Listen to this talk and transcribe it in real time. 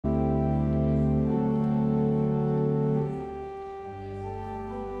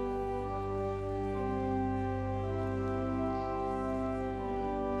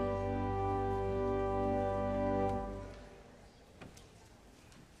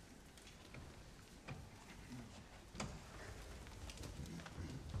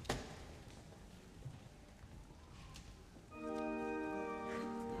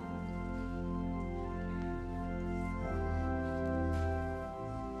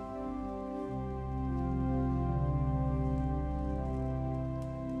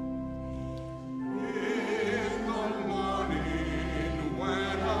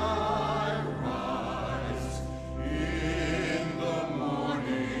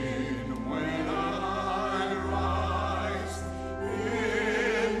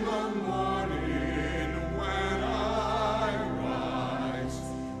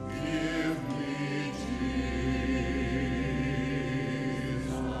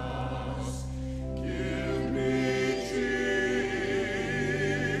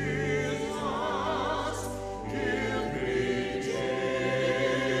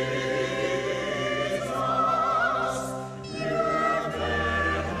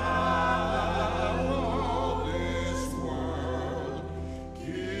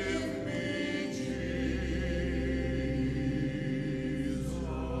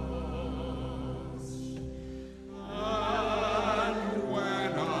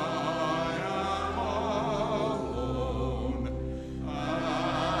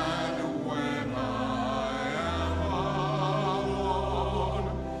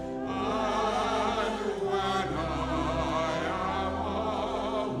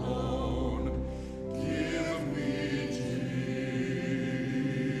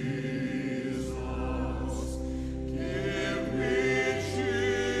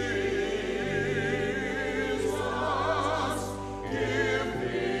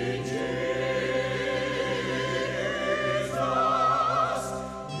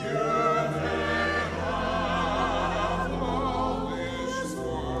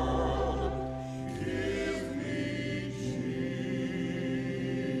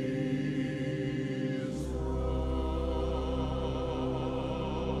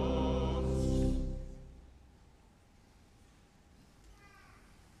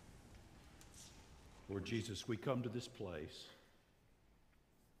Lord Jesus, we come to this place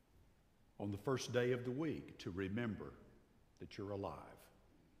on the first day of the week to remember that you're alive,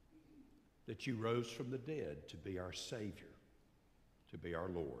 that you rose from the dead to be our Savior, to be our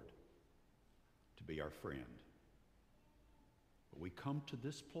Lord, to be our friend. But we come to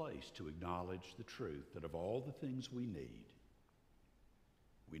this place to acknowledge the truth that of all the things we need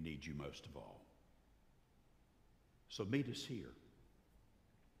you most of all. So meet us here.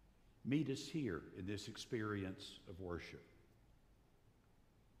 Meet us here in this experience of worship.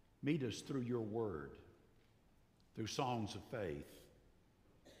 Meet us through your word, through songs of faith,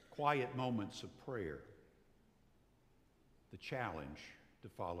 quiet moments of prayer, the challenge to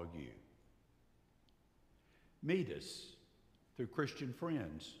follow you. Meet us through Christian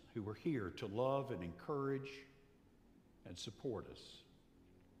friends who are here to love and encourage and support us.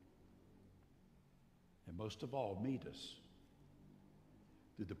 And most of all, meet us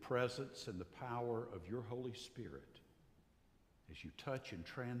through the presence and the power of your Holy Spirit as you touch and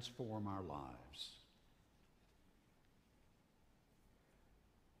transform our lives.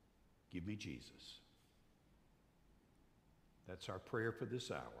 Give me Jesus. That's our prayer for this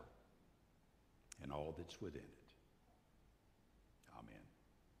hour and all that's within it. Amen.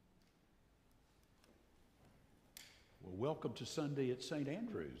 Well, welcome to Sunday at St.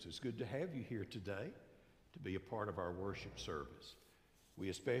 Andrew's. It's good to have you here today to be a part of our worship service. We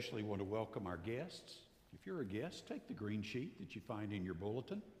especially want to welcome our guests. If you're a guest, take the green sheet that you find in your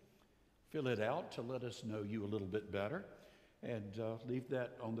bulletin, fill it out to let us know you a little bit better, and leave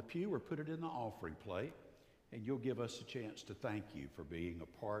that on the pew or put it in the offering plate, and you'll give us a chance to thank you for being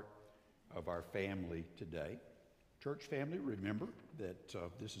a part of our family today. Church family, remember that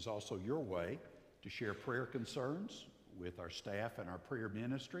this is also your way to share prayer concerns with our staff and our prayer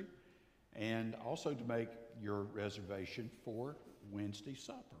ministry, and also to make your reservation for Wednesday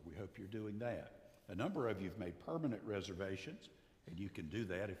supper. We hope you're doing that. A number of you have made permanent reservations, and you can do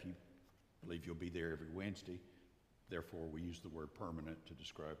that if you believe you'll be there every Wednesday. Therefore, we use the word permanent to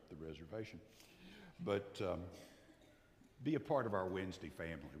describe the reservation. But be a part of our Wednesday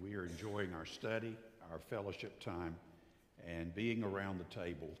family. We are enjoying our study, our fellowship time, and being around the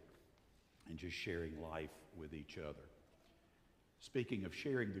table and just sharing life with each other. Speaking of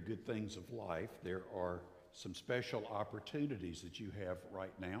sharing the good things of life, there are some special opportunities that you have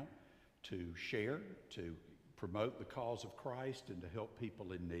right now to share, to promote the cause of Christ, and to help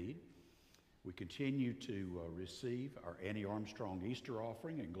people in need. We continue to receive our Annie Armstrong Easter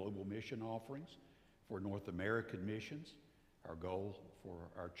offering and global mission offerings for North American missions. Our goal for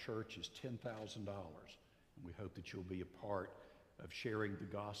our church is $10,000, and we hope that you'll be a part of sharing the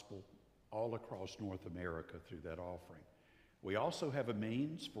gospel all across North America through that offering. We also have a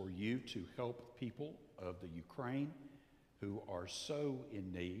means for you to help people of the Ukraine who are so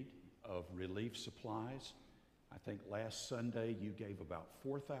in need of relief supplies. I think last Sunday you gave about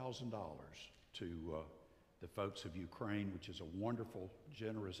 $4,000 to the folks of Ukraine, which is a wonderful,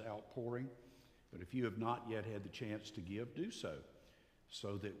 generous outpouring. But if you have not yet had the chance to give, do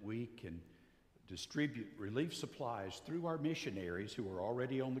so that we can distribute relief supplies through our missionaries who are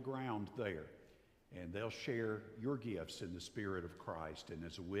already on the ground there. And they'll share your gifts in the Spirit of Christ and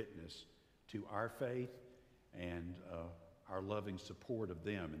as a witness to our faith and our loving support of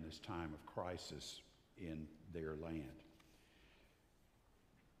them in this time of crisis in their land.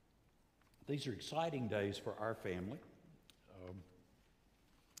 These are exciting days for our family.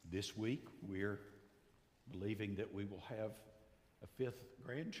 This week, we're believing that we will have a fifth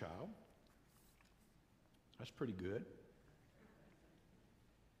grandchild. That's pretty good.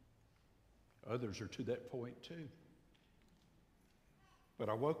 Others are to that point too. But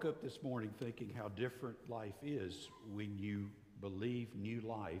I woke up this morning thinking how different life is when you believe new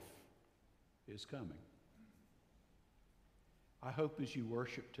life is coming. I hope as you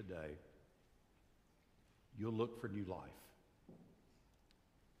worship today, you'll look for new life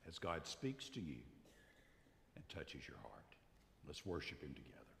as God speaks to you and touches your heart. Let's worship him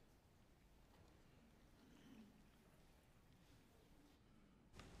together.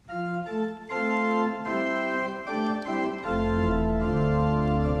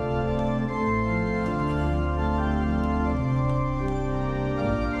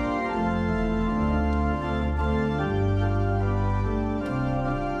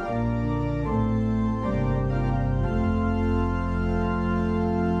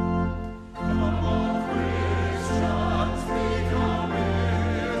 Come on, Christians, become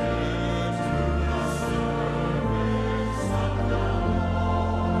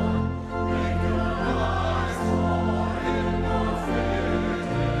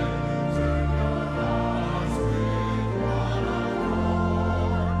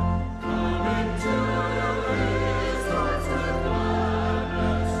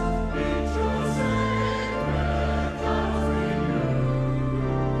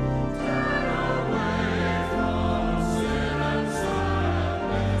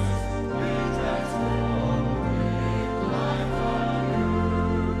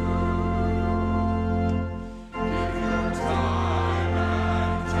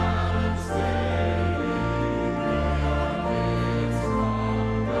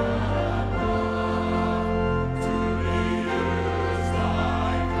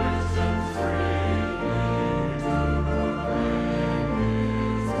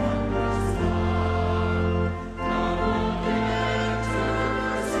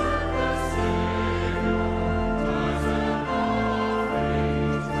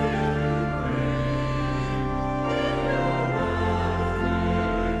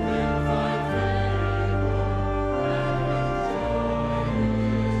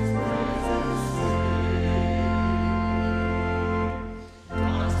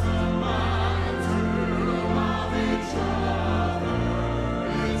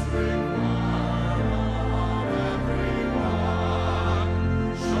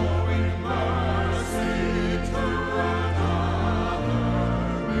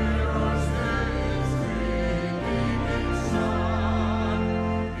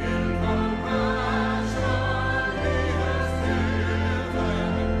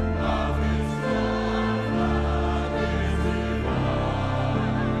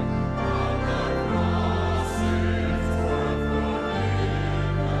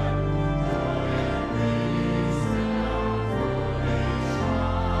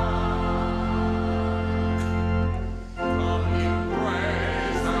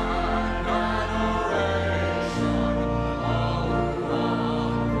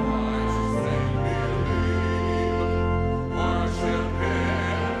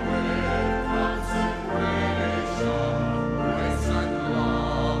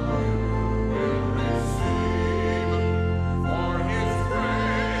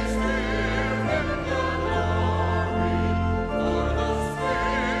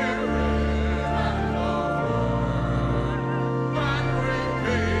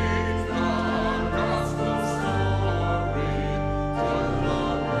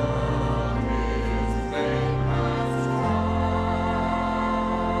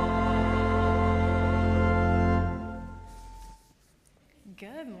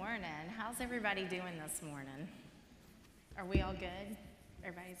morning. How's everybody doing this morning? Are we all good?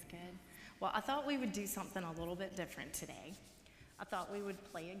 Everybody's good? Well, I thought we would do something a little bit different today. I thought we would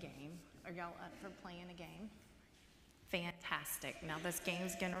play a game. Are y'all up for playing a game? Fantastic. Now this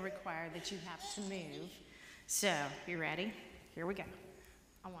game's gonna require that you have to move. So, you ready? Here we go.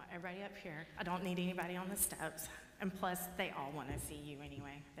 I want everybody up here. I don't need anybody on the steps. And plus, they all wanna see you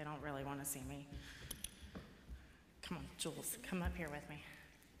anyway. They don't really wanna see me. Come on, Jules, come up here with me.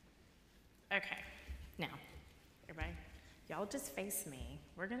 Okay, now, everybody, y'all just face me.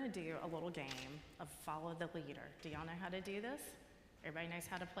 We're gonna do a little game of follow the leader. Do y'all know how to do this? Everybody knows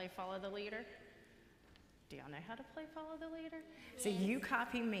how to play follow the leader? Do y'all know how to play follow the leader? So you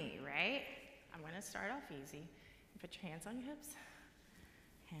copy me, right? I'm gonna start off easy. You put your hands on your hips,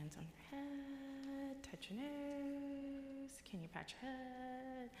 hands on your head, touch your nose. Can you pat your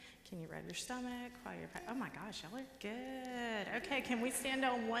head? Can you rub your stomach while you're oh my gosh, y'all are good. Okay, can we stand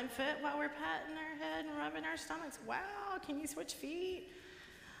on one foot while we're patting our head and rubbing our stomachs? Wow, can you switch feet?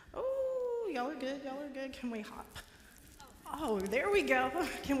 Oh, y'all are good, y'all are good. Can we hop? Oh, there we go.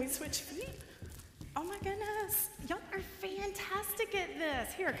 Can we switch feet? Oh my goodness, y'all are fantastic at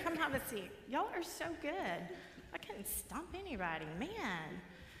this. Here, come have a seat. Y'all are so good. I couldn't stump anybody, man.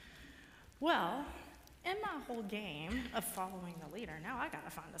 Well, in my whole game of following the leader, now I gotta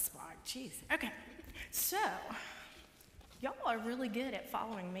find a spot. Jeez. Okay, so y'all are really good at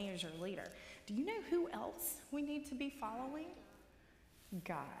following me as your leader. Do you know who else we need to be following?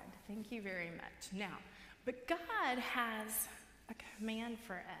 God. Thank you very much. Now, but God has a command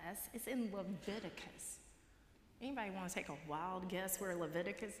for us. It's in Leviticus. Anybody want to take a wild guess where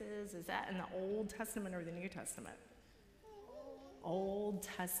Leviticus is? Is that in the Old Testament or the New Testament? Old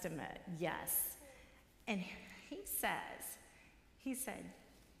Testament, yes. And he said,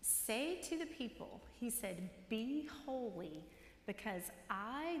 say to the people, he said, be holy because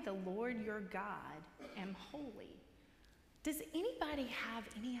I, the Lord your God, am holy. Does anybody have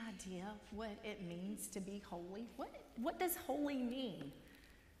any idea what it means to be holy? What does holy mean?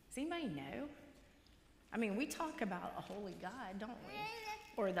 Does anybody know? I mean, we talk about a holy God, don't we?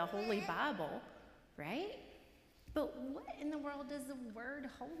 Or the Holy Bible, right? But what in the world does the word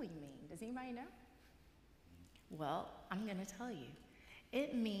holy mean? Does anybody know? Well, I'm going to tell you.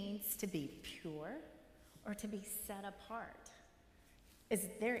 It means to be pure or to be set apart. Is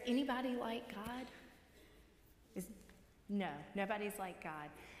there anybody like God? No, nobody's like God.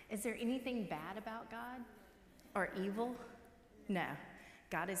 Is there anything bad about God or evil? No.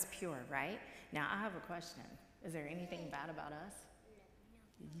 God is pure, right? Now, I have a question. Is there anything bad about us?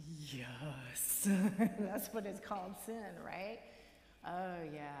 Yes. That's what it's called sin, right? Oh,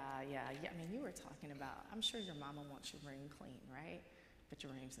 yeah. I mean, you were talking about, I'm sure your mama wants your room clean, right? But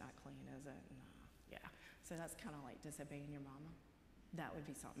your room's not clean, is it? No. Yeah. So that's kind of like disobeying your mama. That would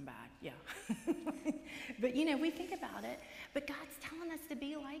be something bad, yeah. But you know, we think about it, but God's telling us to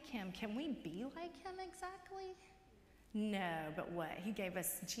be like him. Can we be like him exactly? No, but what? He gave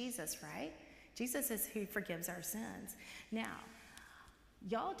us Jesus, right? Jesus is who forgives our sins. Now,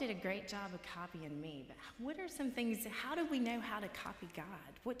 y'all did a great job of copying me, but what are some things, how do we know how to copy God?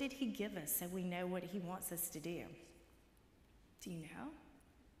 What did he give us so we know what he wants us to do? Do you know?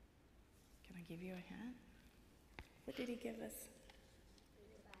 Can I give you a hint? What did he give us?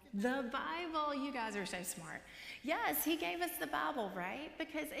 The Bible. You guys are so smart. Yes, he gave us the Bible, right?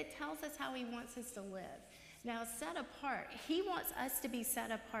 Because it tells us how he wants us to live. Now, set apart. He wants us to be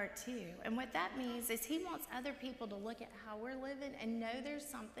set apart too. And what that means is he wants other people to look at how we're living and know there's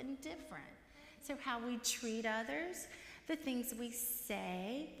something different. So how we treat others, the things we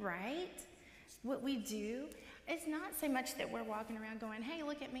say, right? What we do. It's not so much that we're walking around going, hey,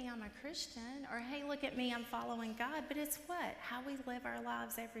 look at me, I'm a Christian, or hey, look at me, I'm following God, but it's what? How we live our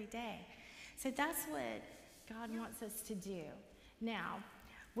lives every day. So that's what God wants us to do. Now,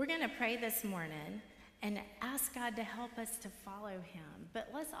 we're going to pray this morning and ask God to help us to follow him. But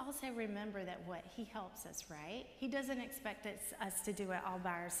let's also remember that what? He helps us, right? He doesn't expect us to do it all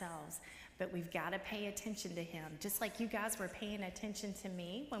by ourselves, but we've got to pay attention to him. Just like you guys were paying attention to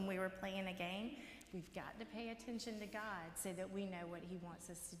me when we were playing a game, we've got to pay attention to God so that we know what he wants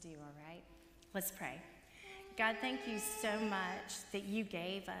us to do, all right? Let's pray. God, thank you so much that you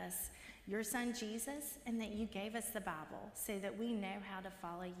gave us your son Jesus and that you gave us the Bible so that we know how to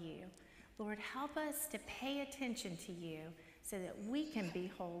follow you. Lord, help us to pay attention to you so that we can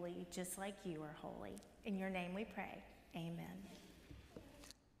be holy just like you are holy. In your name we pray. Amen.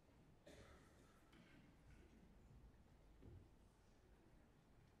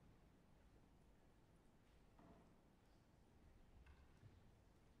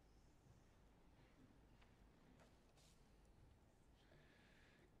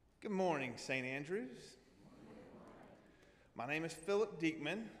 Good morning, St. Andrews. My name is Philip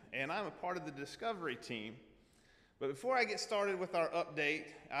Diekman, and I'm a part of the Discovery team. But before I get started with our update,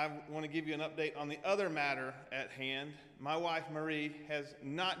 I want to give you an update on the other matter at hand. My wife, Marie, has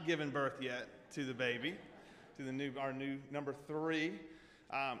not given birth yet to the baby, to our new number 3.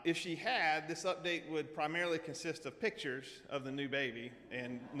 If she had, this update would primarily consist of pictures of the new baby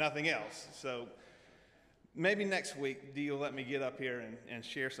and nothing else. So maybe next week, Dee will let me get up here and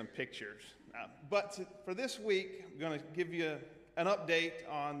share some pictures. For this week, I'm going to give you an update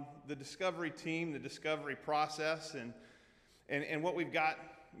on the Discovery team, the Discovery process, and what we've got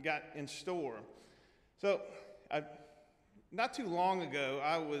in store. So, not too long ago,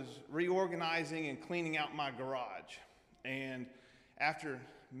 I was reorganizing and cleaning out my garage. And after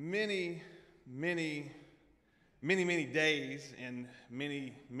many days and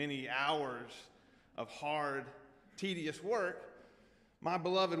many hours of hard, tedious work, my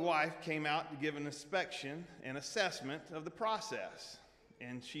beloved wife came out to give an inspection and assessment of the process.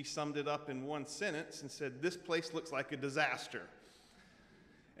 And she summed it up in one sentence and said, "This place looks like a disaster."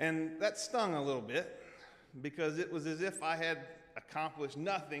 And that stung a little bit because it was as if I had accomplished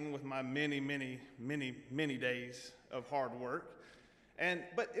nothing with my many days of hard work.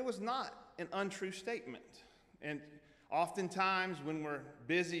 But it was not an untrue statement. And oftentimes when we're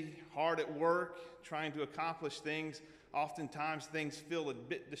busy, hard at work, trying to accomplish things, oftentimes things feel a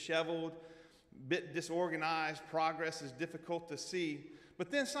bit disheveled, a bit disorganized, progress is difficult to see.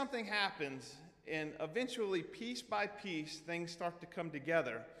 But then something happens, and eventually, piece by piece, things start to come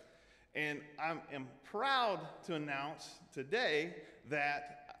together. And I am proud to announce today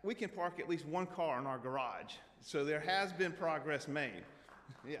that we can park at least one car in our garage. So there has been progress made.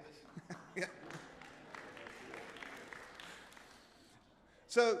 Yes. Yeah.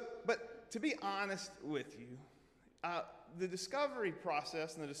 But to be honest with you, the discovery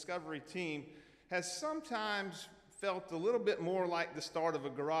process and the discovery team has sometimes felt a little bit more like the start of a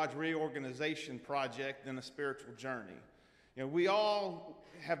garage reorganization project than a spiritual journey. You know, we all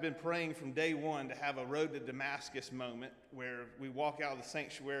have been praying from day one to have a road to Damascus moment where we walk out of the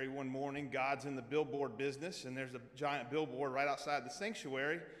sanctuary one morning, God's in the billboard business, and there's a giant billboard right outside the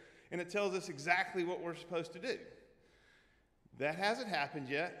sanctuary, and it tells us exactly what we're supposed to do. That hasn't happened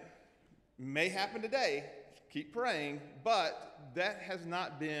yet. May happen today. Keep praying, but that has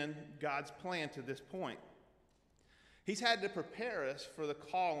not been God's plan to this point. He's had to prepare us for the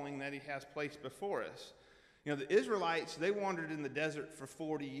calling that he has placed before us. You know, the Israelites, they wandered in the desert for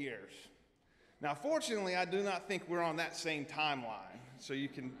 40 years. Now, fortunately, I do not think we're on that same timeline, so you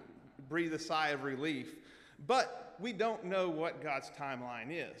can breathe a sigh of relief. But we don't know what God's timeline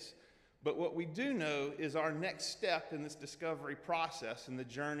is. But what we do know is our next step in this discovery process and the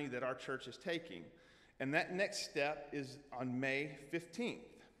journey that our church is taking. And that next step is on May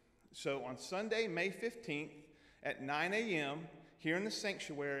 15th. So on Sunday, May 15th at 9 a.m. here in the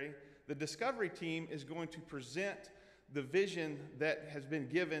sanctuary, the Discovery team is going to present the vision that has been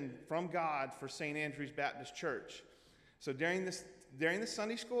given from God for St. Andrew's Baptist Church. So during the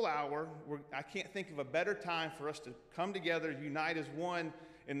Sunday school hour, I can't think of a better time for us to come together, unite as one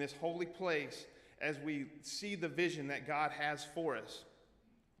in this holy place as we see the vision that God has for us.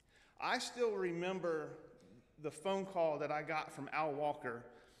 I still remember the phone call that I got from Al Walker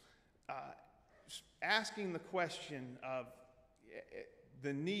asking the question of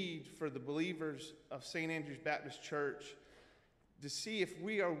the need for the believers of St. Andrew's Baptist Church to see if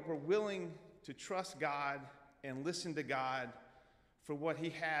were willing to trust God and listen to God for what he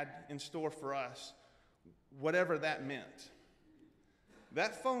had in store for us, whatever that meant.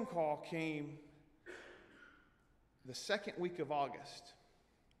 That phone call came the second week of August.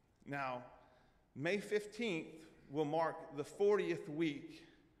 Now, May 15th will mark the 40th week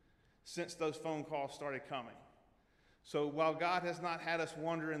since those phone calls started coming. So while God has not had us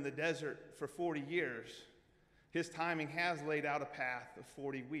wander in the desert for 40 years, his timing has laid out a path of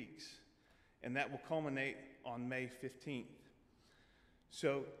 40 weeks, and that will culminate on May 15th.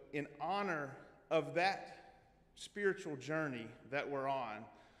 So in honor of that spiritual journey that we're on,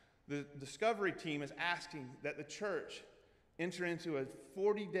 the Discovery team is asking that the church enter into a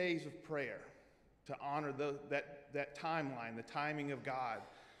 40 days of prayer to honor that timeline, the timing of God.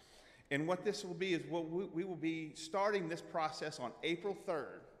 And what this will be is we will be starting this process on April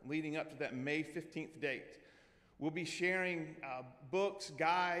 3rd, leading up to that May 15th date. We'll be sharing books,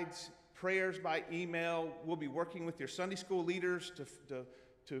 guides, prayers by email. We'll be working with your Sunday school leaders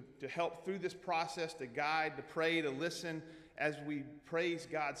to help through this process, to guide, to pray, to listen as we praise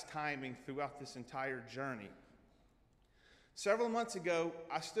God's timing throughout this entire journey. Several months ago,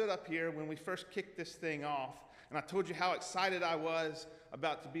 I stood up here when we first kicked this thing off, and I told you how excited I was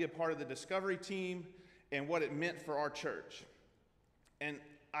about to be a part of the discovery team and what it meant for our church. And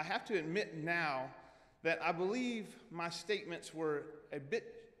I have to admit now that I believe my statements were a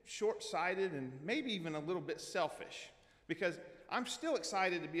bit short-sighted and maybe even a little bit selfish, because I'm still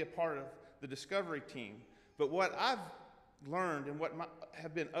excited to be a part of the discovery team. But what I've learned and what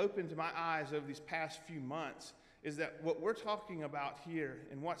have been opened to my eyes over these past few months is that what we're talking about here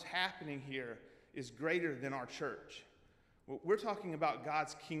and what's happening here is greater than our church. We're talking about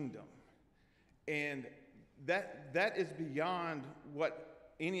God's kingdom. And that is beyond what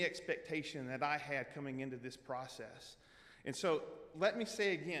any expectation that I had coming into this process. And so let me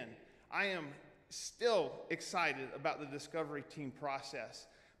say again, I am still excited about the discovery team process,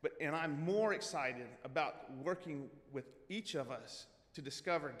 and I'm more excited about working with each of us to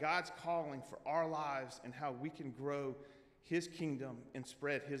discover God's calling for our lives and how we can grow his kingdom and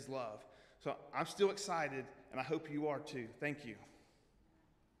spread his love. So I'm still excited, and I hope you are too. Thank you.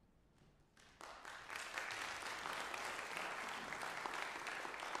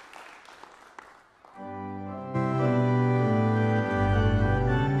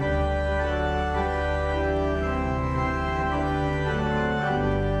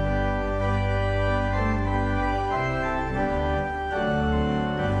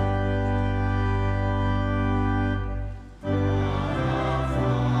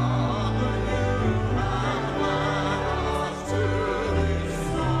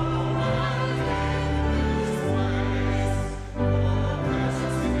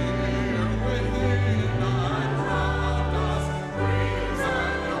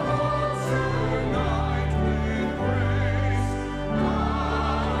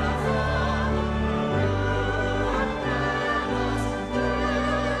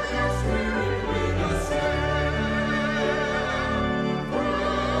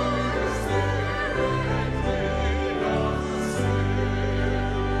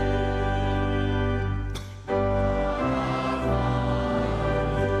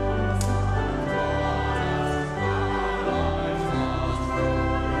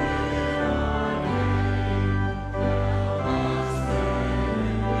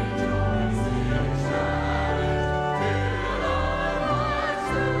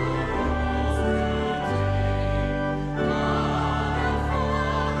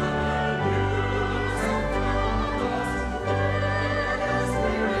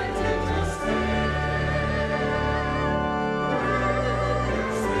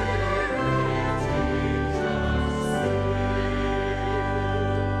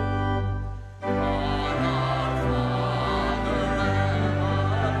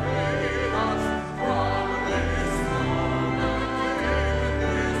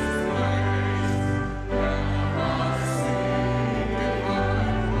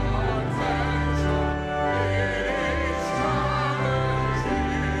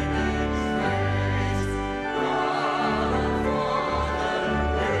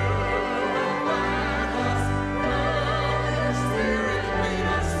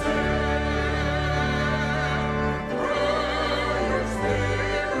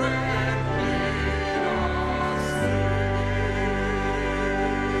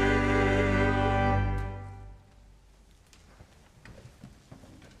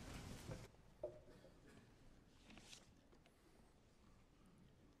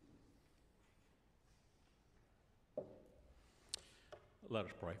 Let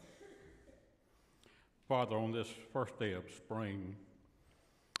us pray. Father, on this first day of spring,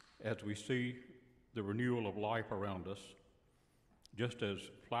 as we see the renewal of life around us, just as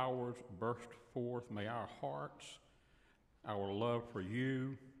flowers burst forth, may our hearts, our love for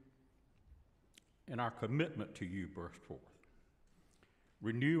you, and our commitment to you burst forth.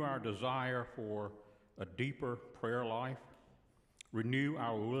 Renew our desire for a deeper prayer life. Renew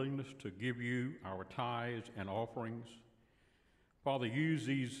our willingness to give you our tithes and offerings. Father, use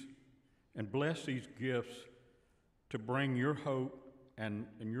these and bless these gifts to bring your hope and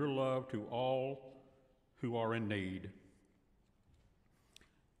your love to all who are in need.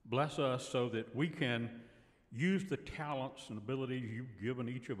 Bless us so that we can use the talents and abilities you've given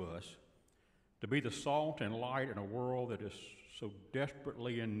each of us to be the salt and light in a world that is so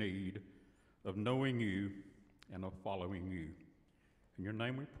desperately in need of knowing you and of following you. In your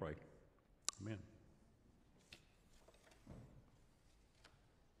name we pray. Amen.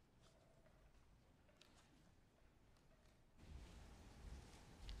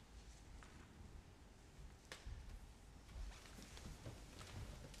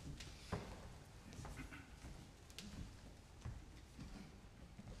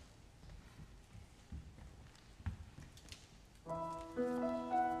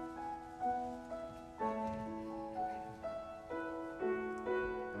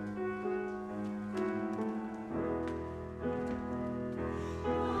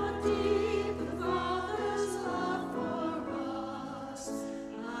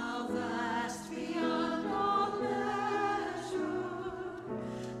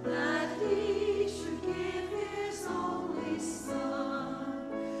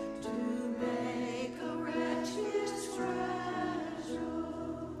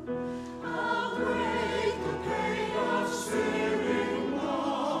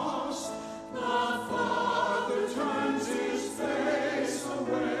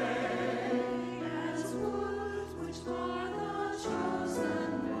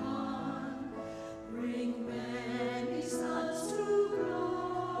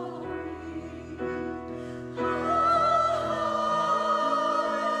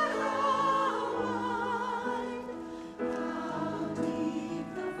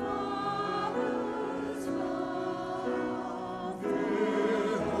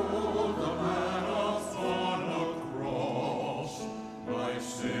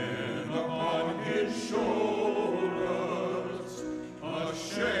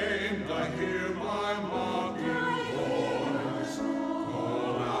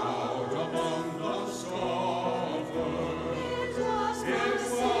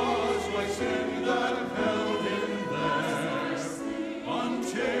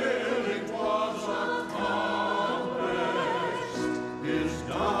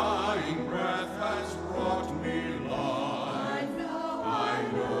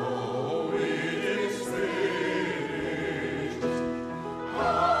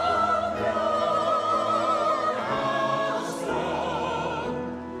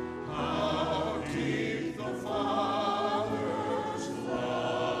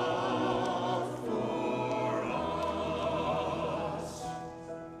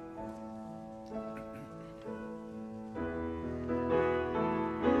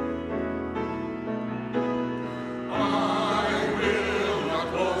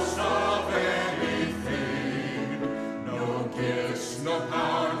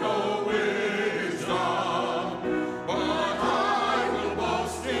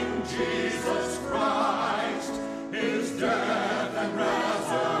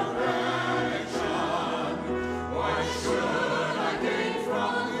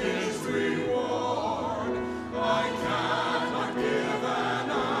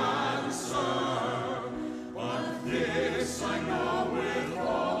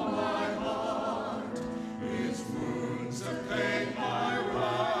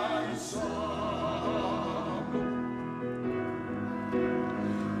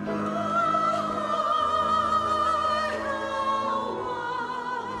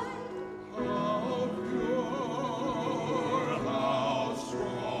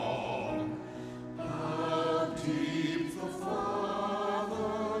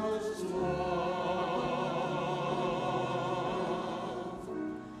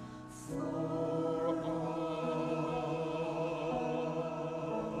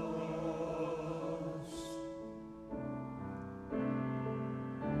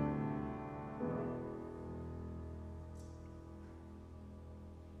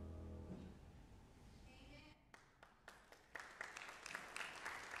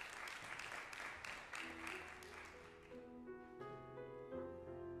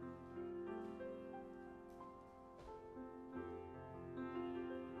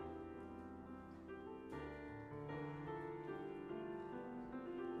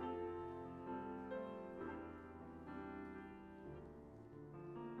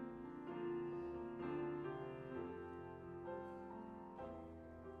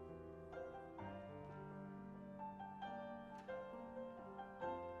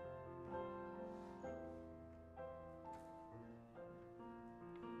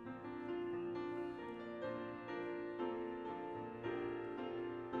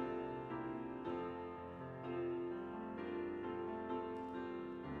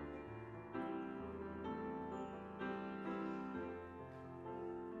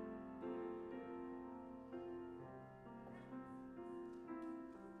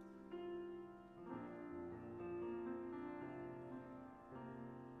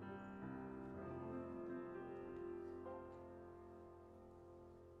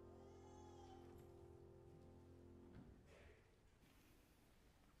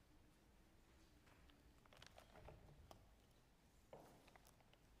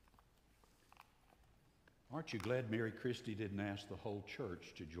 Aren't you glad Mary Christie didn't ask the whole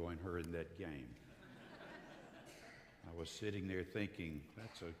church to join her in that game? I was sitting there thinking,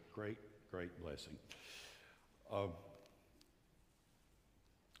 that's a great, great blessing.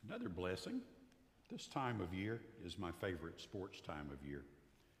 Another blessing, this time of year is my favorite sports time of year,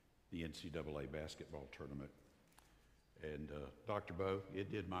 the NCAA basketball tournament. And Dr. Bo, it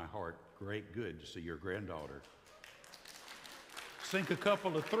did my heart great good to see your granddaughter sink a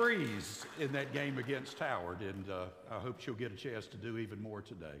couple of threes in that game against Howard, and I hope she'll get a chance to do even more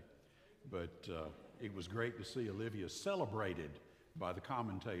today. But it was great to see Olivia celebrated by the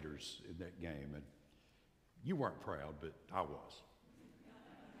commentators in that game, and you weren't proud, but I was.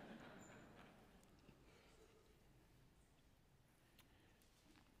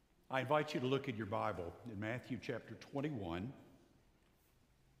 I invite you to look at your Bible in Matthew chapter 21.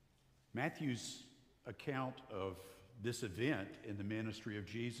 Matthew's account of this event in the ministry of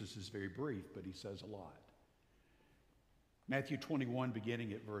Jesus is very brief, but he says a lot. Matthew 21,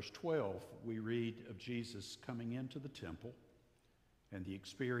 beginning at verse 12, we read of Jesus coming into the temple, and the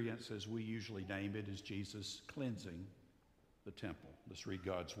experience, as we usually name it, is Jesus cleansing the temple. Let's read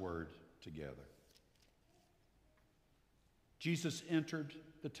God's word together. Jesus entered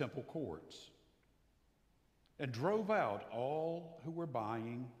the temple courts and drove out all who were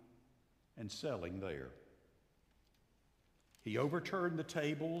buying and selling there. He overturned the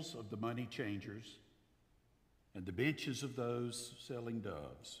tables of the money changers and the benches of those selling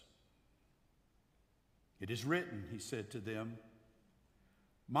doves. It is written, he said to them,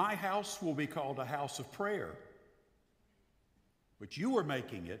 "My house will be called a house of prayer, but you are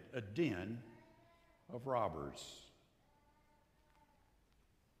making it a den of robbers."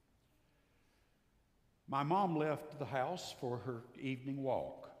 My mom left the house for her evening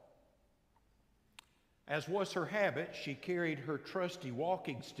walk. As was her habit, she carried her trusty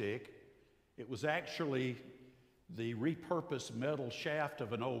walking stick. It was actually the repurposed metal shaft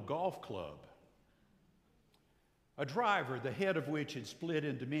of an old golf club. A driver, the head of which had split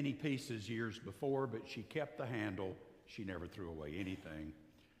into many pieces years before, but she kept the handle. She never threw away anything,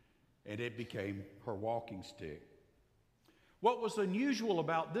 and it became her walking stick. What was unusual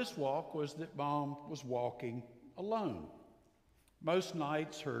about this walk was that Mom was walking alone. Most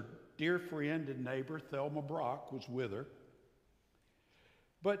nights, her dear friend and neighbor, Thelma Brock, was with her.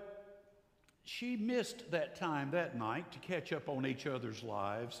 But she missed that time that night to catch up on each other's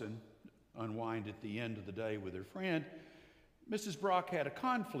lives and unwind at the end of the day with her friend. Mrs. Brock had a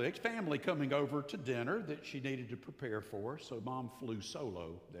conflict, family coming over to dinner that she needed to prepare for, so Mom flew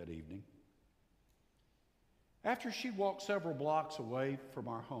solo that evening. After she walked several blocks away from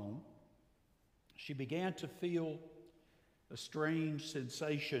our home, she began to feel a strange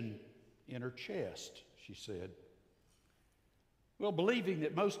sensation in her chest, she said. Well, believing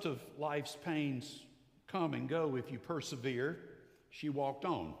that most of life's pains come and go if you persevere, she walked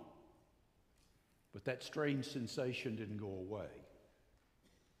on. But that strange sensation didn't go away.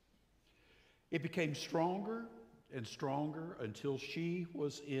 It became stronger and stronger until she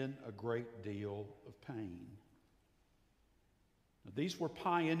was in a great deal of pain. Now, these were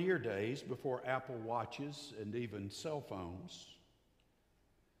pioneer days before Apple Watches and even cell phones.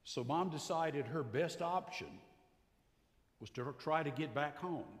 So Mom decided her best option was to try to get back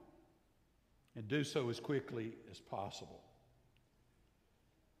home and do so as quickly as possible.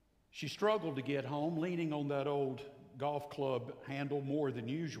 She struggled to get home, leaning on that old golf club handle more than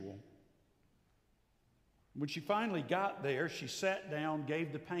usual. When she finally got there, she sat down,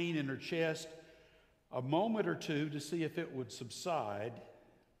 gave the pain in her chest a moment or two to see if it would subside,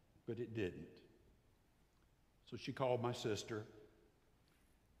 but it didn't. So she called my sister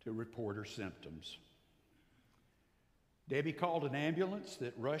to report her symptoms. Debbie called an ambulance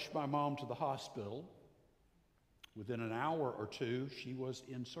that rushed my mom to the hospital. Within an hour or two, she was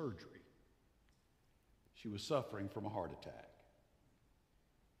in surgery. She was suffering from a heart attack.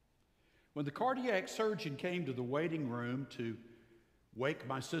 When the cardiac surgeon came to the waiting room to wake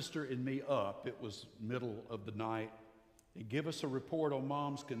my sister and me up, it was middle of the night, and give us a report on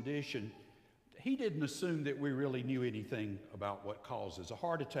Mom's condition, he didn't assume that we really knew anything about what causes a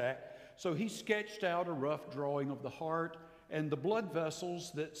heart attack, so he sketched out a rough drawing of the heart and the blood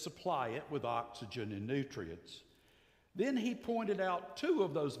vessels that supply it with oxygen and nutrients. Then he pointed out two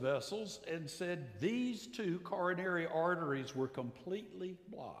of those vessels and said these two coronary arteries were completely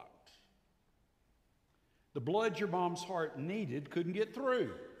blocked. The blood your mom's heart needed couldn't get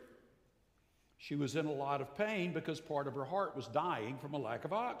through. She was in a lot of pain because part of her heart was dying from a lack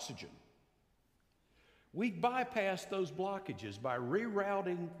of oxygen. We bypassed those blockages by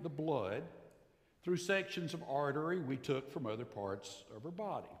rerouting the blood through sections of artery we took from other parts of her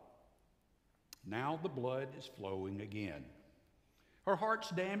body. Now the blood is flowing again. Her heart's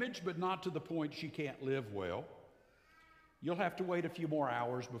damaged, but not to the point she can't live well. You'll have to wait a few more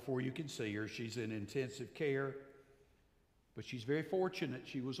hours before you can see her. She's in intensive care, but she's very fortunate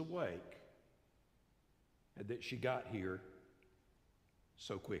she was awake and that she got here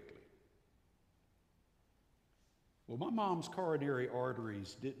so quickly. Well, my mom's coronary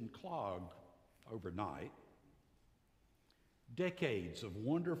arteries didn't clog overnight. Decades of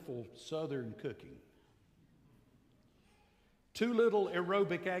wonderful Southern cooking, too little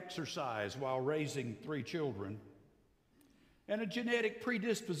aerobic exercise while raising 3 children, and a genetic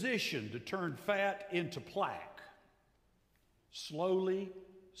predisposition to turn fat into plaque slowly,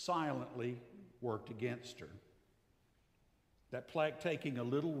 silently worked against her. That plaque taking a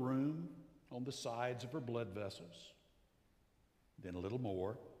little room on the sides of her blood vessels, then a little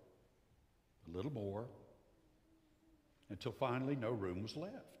more, until finally no room was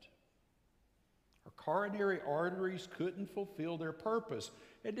left. Her coronary arteries couldn't fulfill their purpose,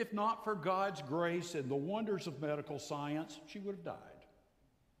 and if not for God's grace and the wonders of medical science, she would have died.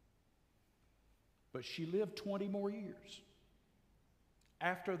 But she lived 20 more years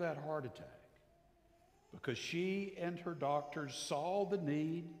after that heart attack because she and her doctors saw the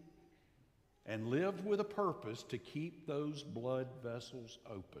need and lived with a purpose to keep those blood vessels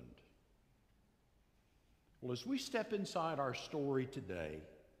opened. Well, as we step inside our story today,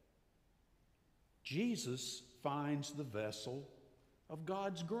 Jesus finds the vessel of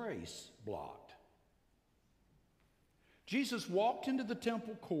God's grace blocked. Jesus walked into the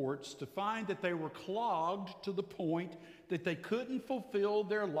temple courts to find that they were clogged to the point that they couldn't fulfill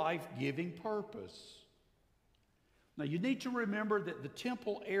their life-giving purpose. Now, you need to remember that the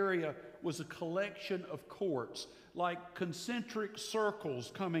temple area was a collection of courts, like concentric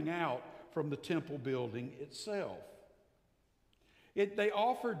circles coming out from the temple building itself. They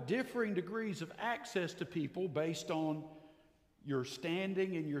offered differing degrees of access to people based on your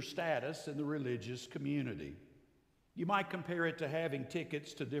standing and your status in the religious community. You might compare it to having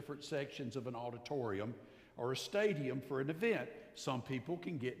tickets to different sections of an auditorium or a stadium for an event. Some people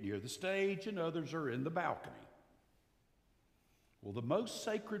can get near the stage and others are in the balcony. Well, the most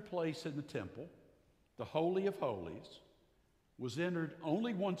sacred place in the temple, the Holy of Holies, was entered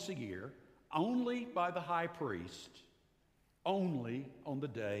only once a year, only by the high priest, only on the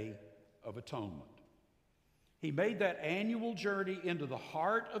Day of Atonement. He made that annual journey into the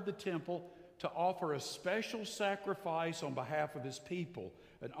heart of the temple to offer a special sacrifice on behalf of his people,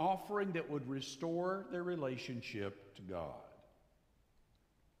 an offering that would restore their relationship to God.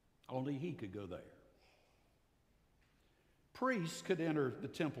 Only he could go there. Priests could enter the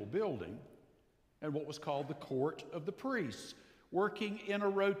temple building and what was called the court of the priests, working in a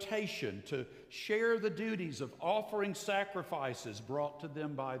rotation to share the duties of offering sacrifices brought to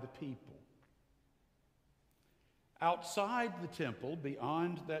them by the people. Outside the temple,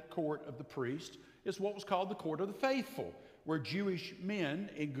 beyond that court of the priest, is what was called the court of the faithful, where Jewish men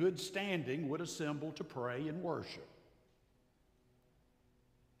in good standing would assemble to pray and worship.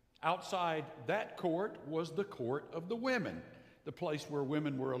 Outside that court was the court of the women, the place where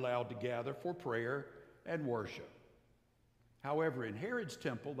women were allowed to gather for prayer and worship. However, in Herod's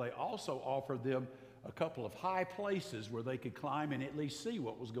temple, they also offered them a couple of high places where they could climb and at least see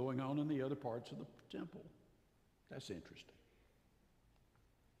what was going on in the other parts of the temple. That's interesting.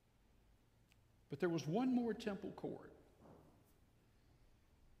 But there was one more temple court,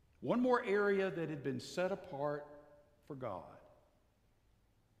 one more area that had been set apart for God.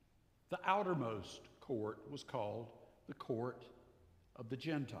 The outermost court was called the court of the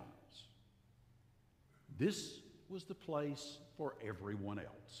Gentiles. This was the place for everyone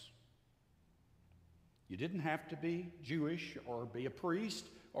else. You didn't have to be Jewish or be a priest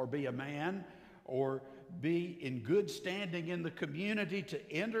or be a man or be in good standing in the community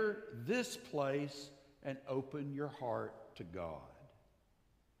to enter this place and open your heart to God.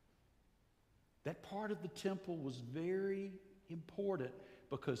 That part of the temple was very important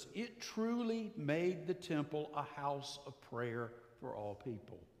because it truly made the temple a house of prayer for all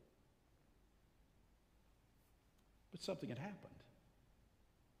people. But something had happened.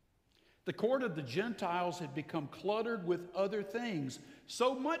 The court of the Gentiles had become cluttered with other things,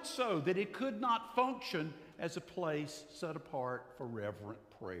 so much so that it could not function as a place set apart for reverent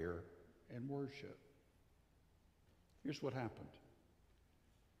prayer and worship. Here's what happened.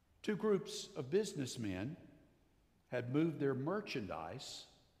 2 groups of businessmen had moved their merchandise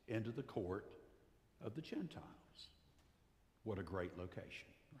into the court of the Gentiles. What a great location,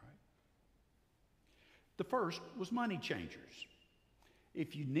 right? The first was money changers.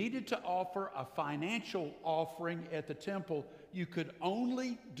 If you needed to offer a financial offering at the temple, you could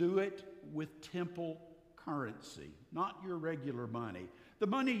only do it with temple currency, not your regular money. The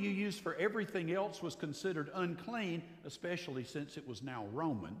money you used for everything else was considered unclean, especially since it was now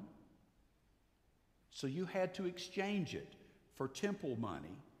Roman. So you had to exchange it for temple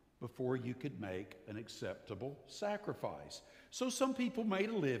money before you could make an acceptable sacrifice. So some people made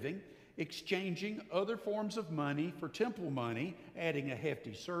a living exchanging other forms of money for temple money, adding a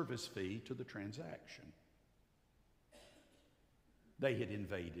hefty service fee to the transaction. They had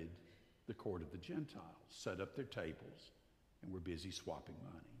invaded the court of the Gentiles, set up their tables, and were busy swapping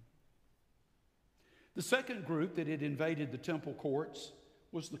money. The second group that had invaded the temple courts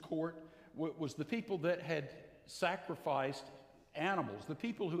was the people that had sacrificed animals, the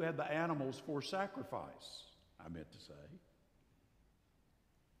people who had the animals for sacrifice, I meant to say.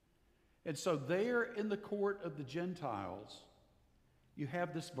 And so there in the court of the Gentiles, you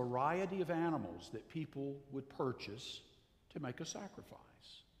have this variety of animals that people would purchase to make a sacrifice.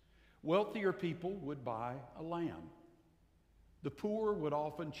 Wealthier people would buy a lamb. The poor would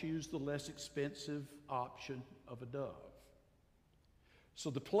often choose the less expensive option of a dove.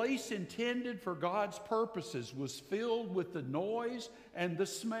 So the place intended for God's purposes was filled with the noise and the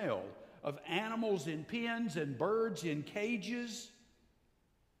smell of animals in pens and birds in cages,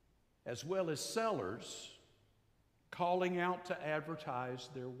 as well as sellers calling out to advertise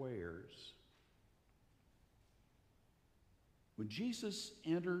their wares. When Jesus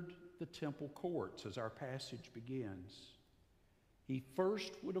entered the temple courts, as our passage begins, he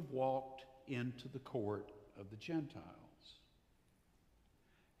first would have walked into the court of the Gentiles.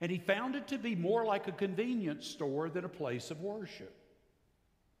 And he found it to be more like a convenience store than a place of worship.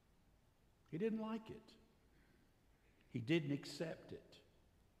 He didn't like it. He didn't accept it.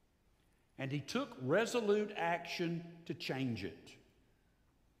 And he took resolute action to change it.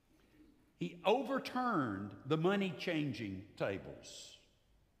 He overturned the money-changing tables.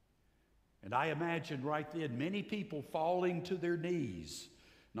 And I imagine right then many people falling to their knees,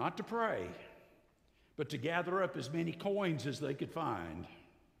 not to pray, but to gather up as many coins as they could find.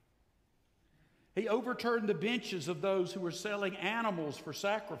 He overturned the benches of those who were selling animals for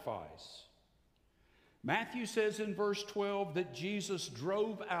sacrifice. Matthew says in verse 12 that Jesus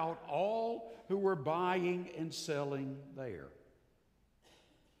drove out all who were buying and selling there.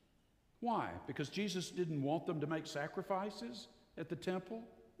 Why? Because Jesus didn't want them to make sacrifices at the temple?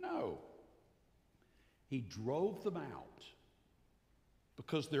 No. He drove them out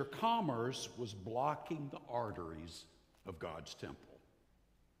because their commerce was blocking the arteries of God's temple.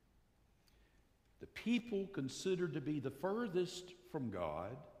 The people considered to be the furthest from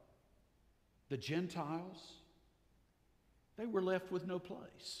God, the Gentiles, they were left with no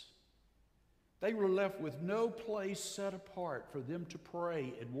place. They were left with no place set apart for them to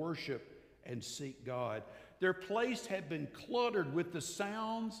pray and worship and seek God. Their place had been cluttered with the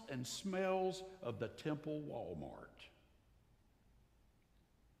sounds and smells of the temple Walmart.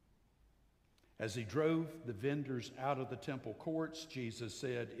 As he drove the vendors out of the temple courts, Jesus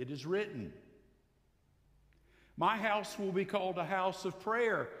said, "It is written, my house will be called a house of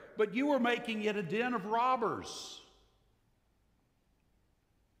prayer, but you are making it a den of robbers."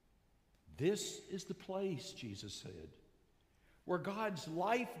 This is the place, Jesus said, where God's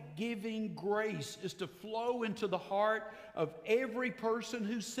life-giving grace is to flow into the heart of every person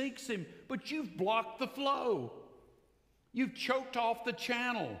who seeks him. But you've blocked the flow. You've choked off the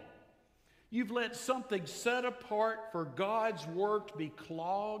channel. You've let something set apart for God's work be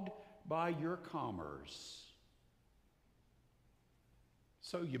clogged by your commerce.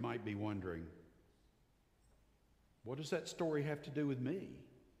 So you might be wondering, what does that story have to do with me?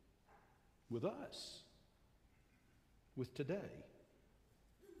 With us? With today?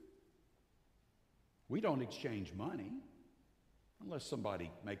 We don't exchange money unless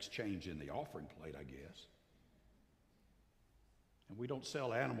somebody makes change in the offering plate, I guess. And we don't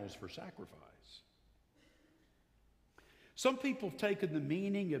sell animals for sacrifice. Some people have taken the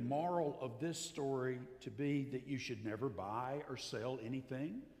meaning and moral of this story to be that you should never buy or sell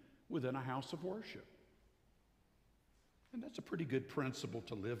anything within a house of worship. And that's a pretty good principle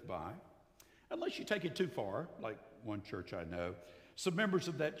to live by, unless you take it too far, like one church I know. Some members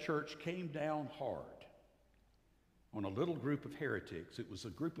of that church came down hard on a little group of heretics. It was a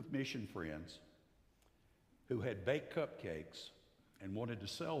group of mission friends who had baked cupcakes and wanted to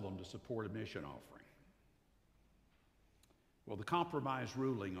sell them to support a mission offering. Well, the compromise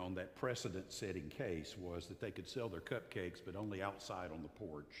ruling on that precedent-setting case was that they could sell their cupcakes, but only outside on the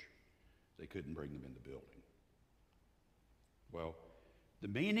porch. They couldn't bring them in the building. Well, the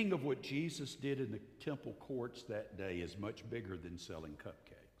meaning of what Jesus did in the temple courts that day is much bigger than selling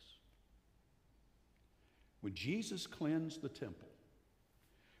cupcakes. When Jesus cleansed the temple,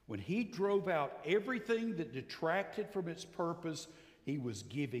 When he drove out everything that detracted from its purpose, he was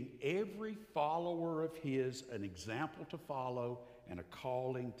giving every follower of his an example to follow and a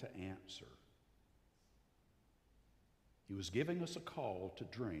calling to answer. He was giving us a call to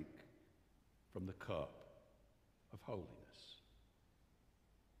drink from the cup of holiness.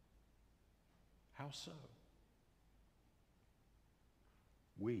 How so?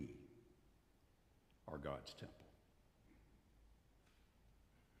 We are God's temple.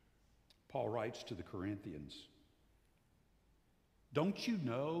 Paul writes to the Corinthians, don't you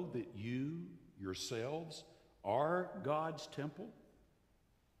know that you yourselves are God's temple?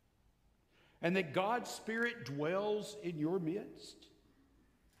 And that God's Spirit dwells in your midst?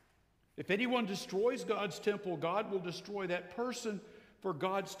 If anyone destroys God's temple, God will destroy that person, for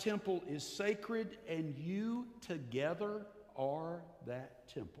God's temple is sacred, and you together are that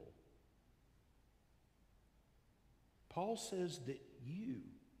temple. Paul says that you,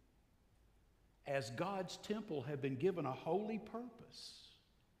 as God's temple, have been given a holy purpose.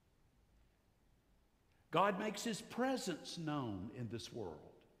 God makes his presence known in this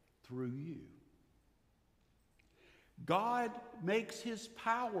world through you. God makes his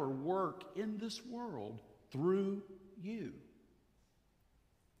power work in this world through you.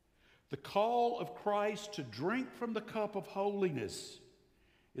 The call of Christ to drink from the cup of holiness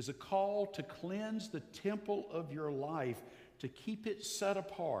is a call to cleanse the temple of your life, to keep it set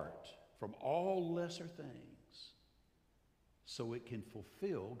apart from all lesser things, so it can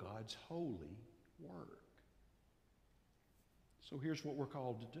fulfill God's holy work. So here's what we're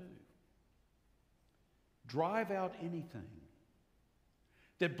called to do. Drive out anything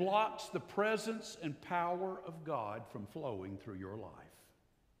that blocks the presence and power of God from flowing through your life.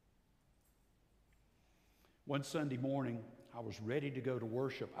 One Sunday morning, I was ready to go to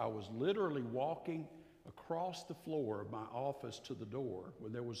worship. I was literally walking across the floor of my office to the door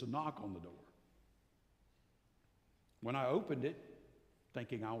when there was a knock on the door. When I opened it,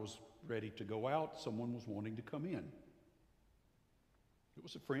 thinking I was ready to go out, someone was wanting to come in. It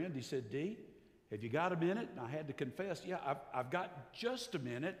was a friend. He said, "Dee, have you got a minute?" And I had to confess, yeah, I've got just a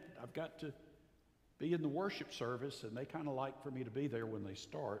minute. I've got to be in the worship service, and they kind of like for me to be there when they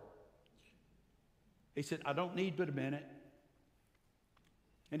start. He said, "I don't need but a minute."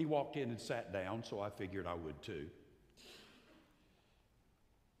 And he walked in and sat down, so I figured I would too.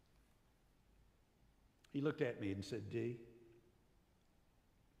 He looked at me and said, "Dee,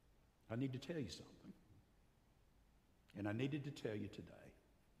 I need to tell you something. And I needed to tell you today.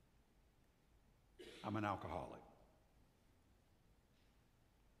 I'm an alcoholic.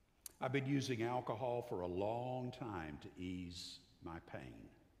 I've been using alcohol for a long time to ease my pain.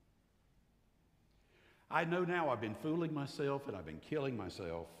 I know now I've been fooling myself and I've been killing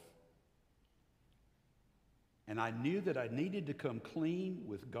myself. And I knew that I needed to come clean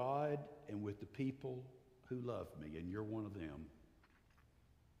with God and with the people who love me, and you're one of them.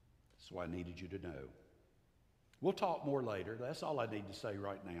 So I needed you to know. We'll talk more later. That's all I need to say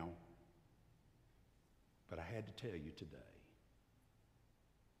right now. But I had to tell you today."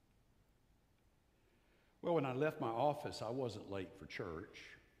 Well, when I left my office, I wasn't late for church.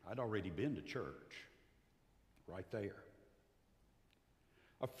 I'd already been to church, right there.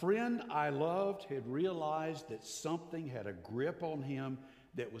 A friend I loved had realized that something had a grip on him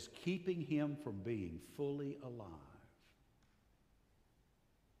that was keeping him from being fully alive.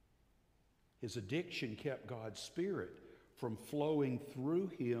 His addiction kept God's Spirit from flowing through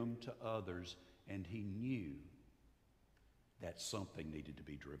him to others, and he knew that something needed to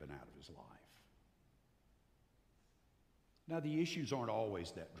be driven out of his life. Now, the issues aren't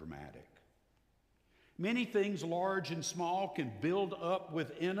always that dramatic. Many things, large and small, can build up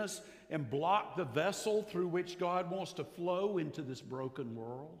within us and block the vessel through which God wants to flow into this broken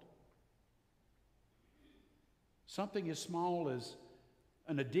world. Something as small as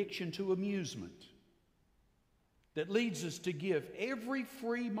an addiction to amusement that leads us to give every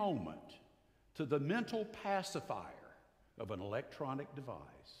free moment to the mental pacifier of an electronic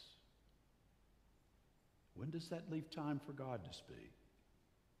device. When does that leave time for God to speak?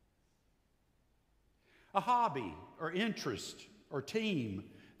 A hobby or interest or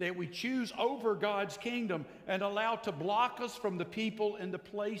team that we choose over God's kingdom and allow to block us from the people and the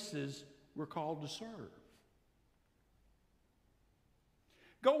places we're called to serve.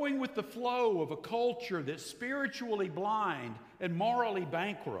 Going with the flow of a culture that's spiritually blind and morally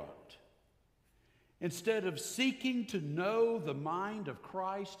bankrupt, instead of seeking to know the mind of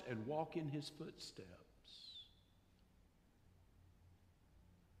Christ and walk in his footsteps.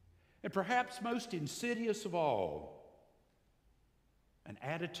 And perhaps most insidious of all, an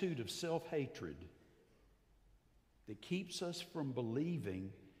attitude of self-hatred that keeps us from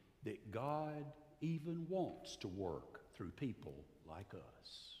believing that God even wants to work through people like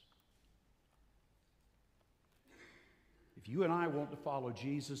us. If you and I want to follow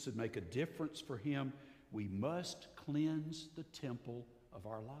Jesus and make a difference for Him, we must cleanse the temple of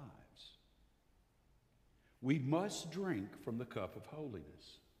our lives. We must drink from the cup of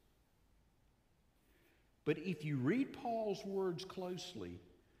holiness. But if you read Paul's words closely,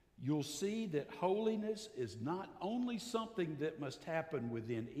 you'll see that holiness is not only something that must happen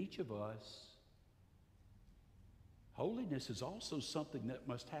within each of us, holiness is also something that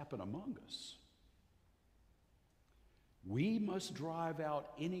must happen among us. We must drive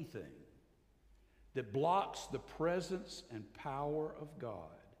out anything that blocks the presence and power of God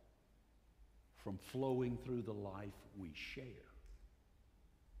from flowing through the life we share.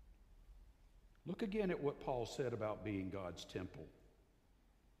 Look again at what Paul said about being God's temple.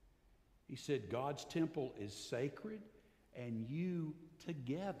 He said, God's temple is sacred, and you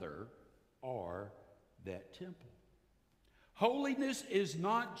together are that temple. Holiness is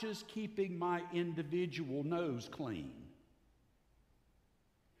not just keeping my individual nose clean.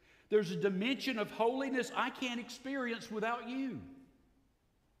 There's a dimension of holiness I can't experience without you.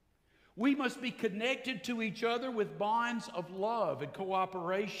 We must be connected to each other with bonds of love and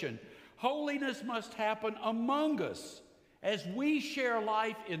cooperation. Holiness must happen among us as we share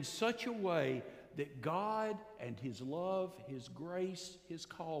life in such a way that God and His love, His grace, His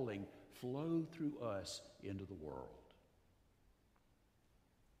calling flow through us into the world.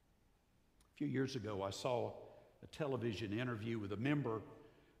 A few years ago, I saw a television interview with a member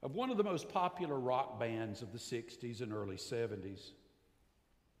of one of the most popular rock bands of the 60s and early 70s.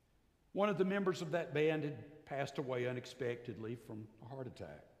 One of the members of that band had passed away unexpectedly from a heart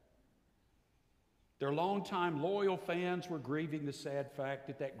attack. Their longtime loyal fans were grieving the sad fact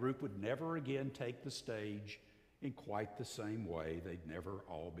that that group would never again take the stage in quite the same way. They'd never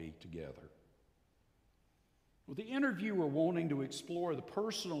all be together. Well, the interviewer, wanting to explore the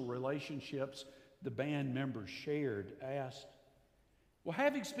personal relationships the band members shared, asked, well,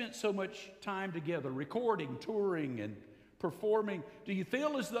 having spent so much time together, recording, touring, and performing, do you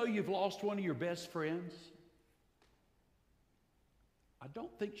feel as though you've lost one of your best friends? I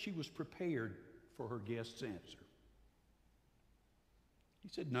don't think she was prepared for her guest's answer. He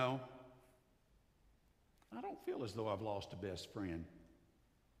said, no, I don't feel as though I've lost a best friend.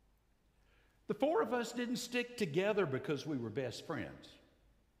 The four of us didn't stick together because we were best friends.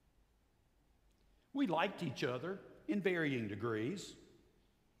 We liked each other in varying degrees.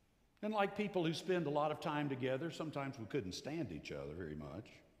 And like people who spend a lot of time together, sometimes we couldn't stand each other very much.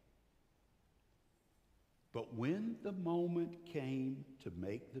 But when the moment came to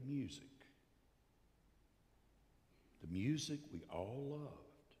make the music we all loved,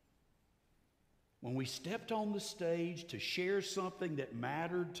 when we stepped on the stage to share something that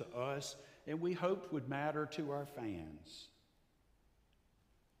mattered to us and we hoped would matter to our fans,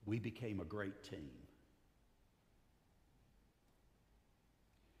 we became a great team.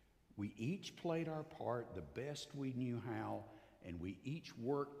 We each played our part the best we knew how, and we each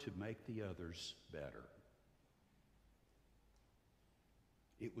worked to make the others better.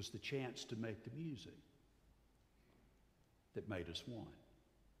 It was the chance to make the music that made us one.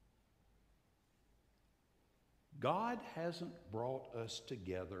 God hasn't brought us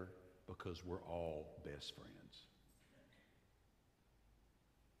together because we're all best friends.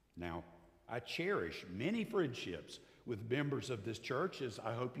 Now, I cherish many friendships with members of this church, as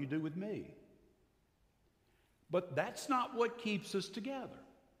I hope you do with me. But that's not what keeps us together.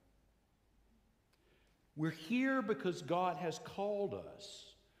 We're here because God has called us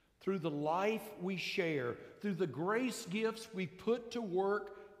through the life we share, through the grace gifts we put to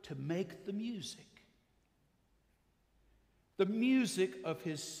work to make the music of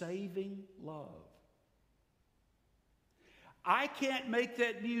His saving love. I can't make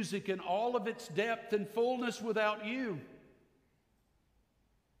that music in all of its depth and fullness without you.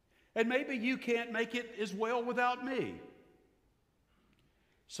 And maybe you can't make it as well without me.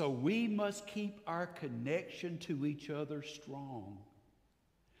 So we must keep our connection to each other strong.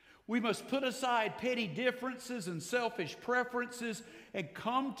 We must put aside petty differences and selfish preferences and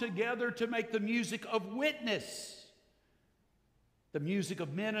come together to make the music of witness, the music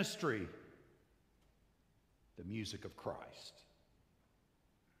of ministry, the music of Christ.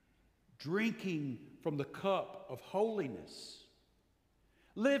 Drinking from the cup of holiness.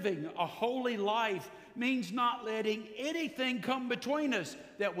 Living a holy life means not letting anything come between us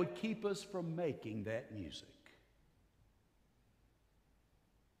that would keep us from making that music.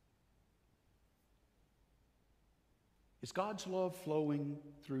 Is God's love flowing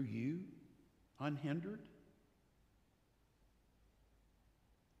through you unhindered?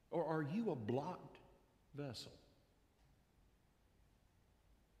 Or are you a blocked vessel?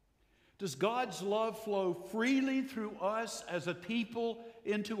 Does God's love flow freely through us as a people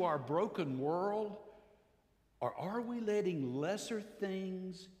into our broken world? Or are we letting lesser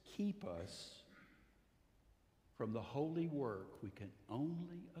things keep us from the holy work we can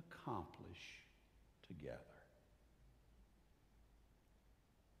only accomplish together?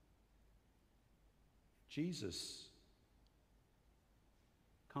 Jesus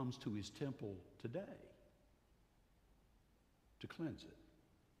comes to his temple today to cleanse it.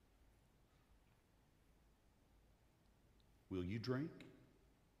 Will you drink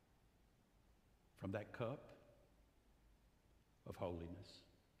from that cup of holiness?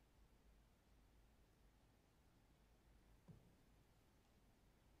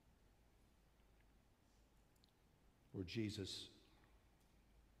 Lord Jesus,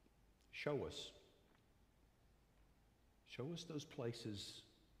 show us those places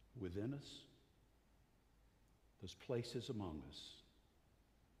within us, those places among us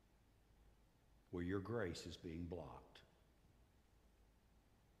where your grace is being blocked.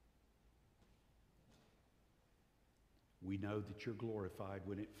 We know that you're glorified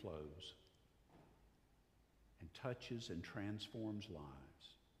when it flows and touches and transforms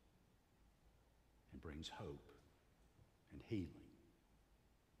lives and brings hope and healing.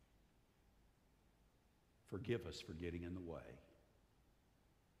 Forgive us for getting in the way.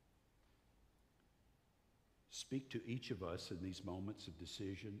 Speak to each of us in these moments of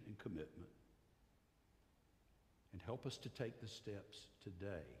decision and commitment, and help us to take the steps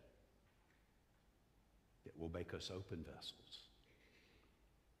today that will make us open vessels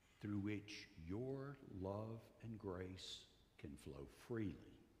through which your love and grace can flow freely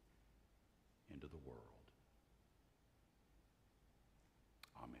into the world.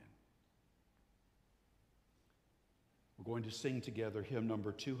 Amen. We're going to sing together hymn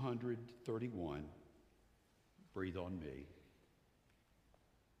number 231, Breathe on Me.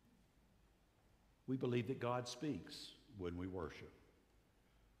 We believe that God speaks when we worship.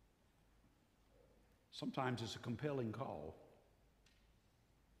 Sometimes it's a compelling call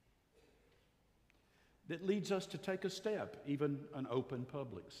that leads us to take a step, even an open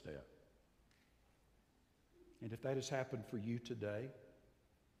public step. And if that has happened for you today,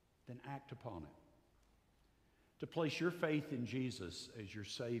 then act upon it. To place your faith in Jesus as your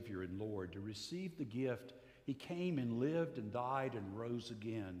Savior and Lord, to receive the gift He came and lived and died and rose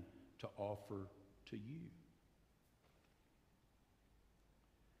again to offer to you.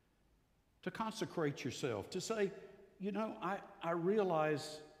 To consecrate yourself, to say, you know, I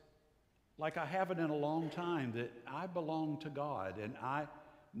realize, like I haven't in a long time, that I belong to God and I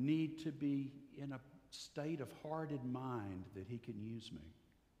need to be in a state of heart and mind that He can use me.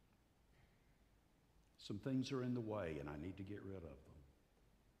 Some things are in the way and I need to get rid of them.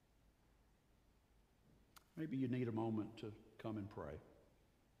 Maybe you need a moment to come and pray.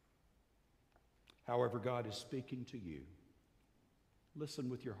 However God is speaking to you, listen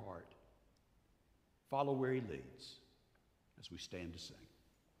with your heart. Follow where He leads as we stand to sing.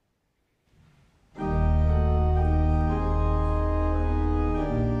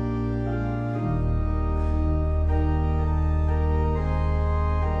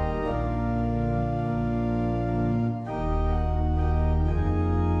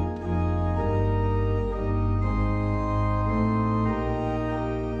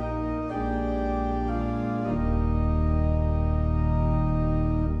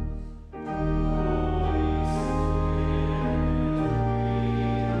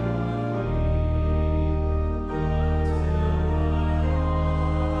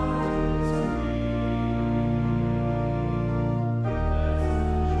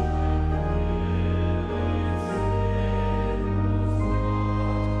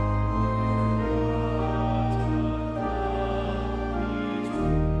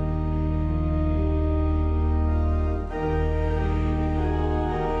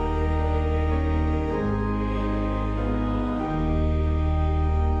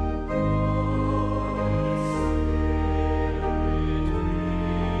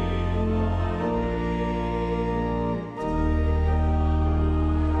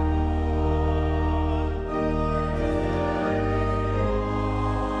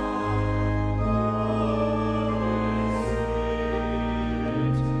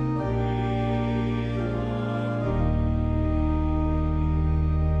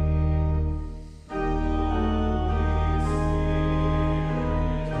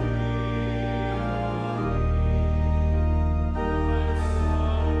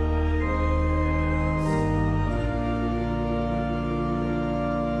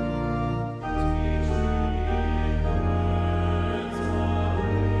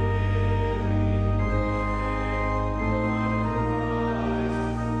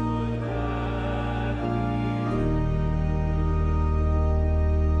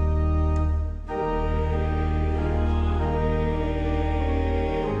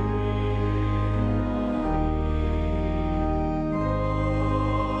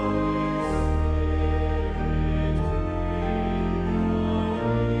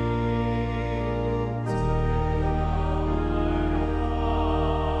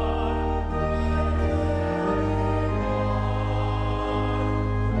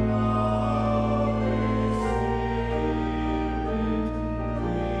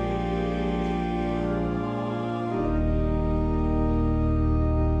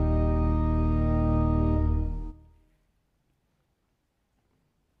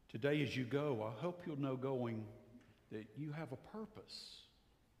 Today as you go, I hope you'll know going that you have a purpose,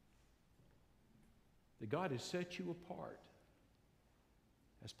 that God has set you apart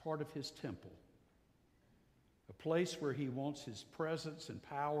as part of his temple, a place where he wants his presence and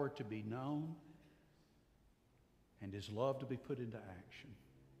power to be known and his love to be put into action.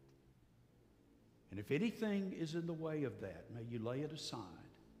 And if anything is in the way of that, may you lay it aside,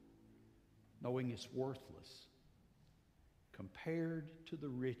 knowing it's worthless compared to the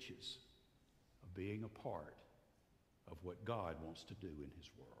riches of being a part of what God wants to do in his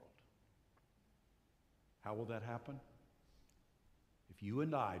world. How will that happen? If you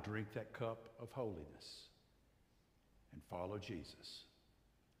and I drink that cup of holiness and follow Jesus,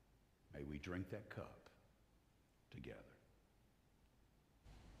 may we drink that cup together.